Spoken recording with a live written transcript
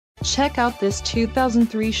Check out this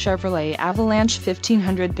 2003 Chevrolet Avalanche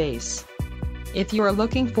 1500 base. If you're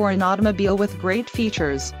looking for an automobile with great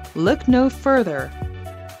features, look no further.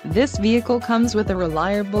 This vehicle comes with a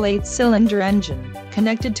reliable 8-cylinder engine,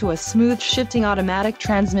 connected to a smooth shifting automatic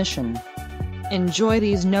transmission. Enjoy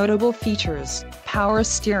these notable features: power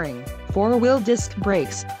steering, 4-wheel disc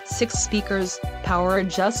brakes, 6 speakers, power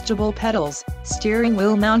adjustable pedals, steering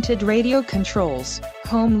wheel mounted radio controls,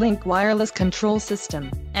 home link wireless control system,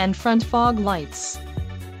 and front fog lights.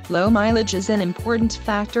 Low mileage is an important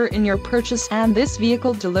factor in your purchase, and this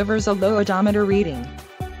vehicle delivers a low odometer reading.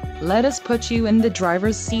 Let us put you in the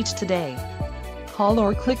driver's seat today. Call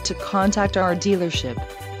or click to contact our dealership.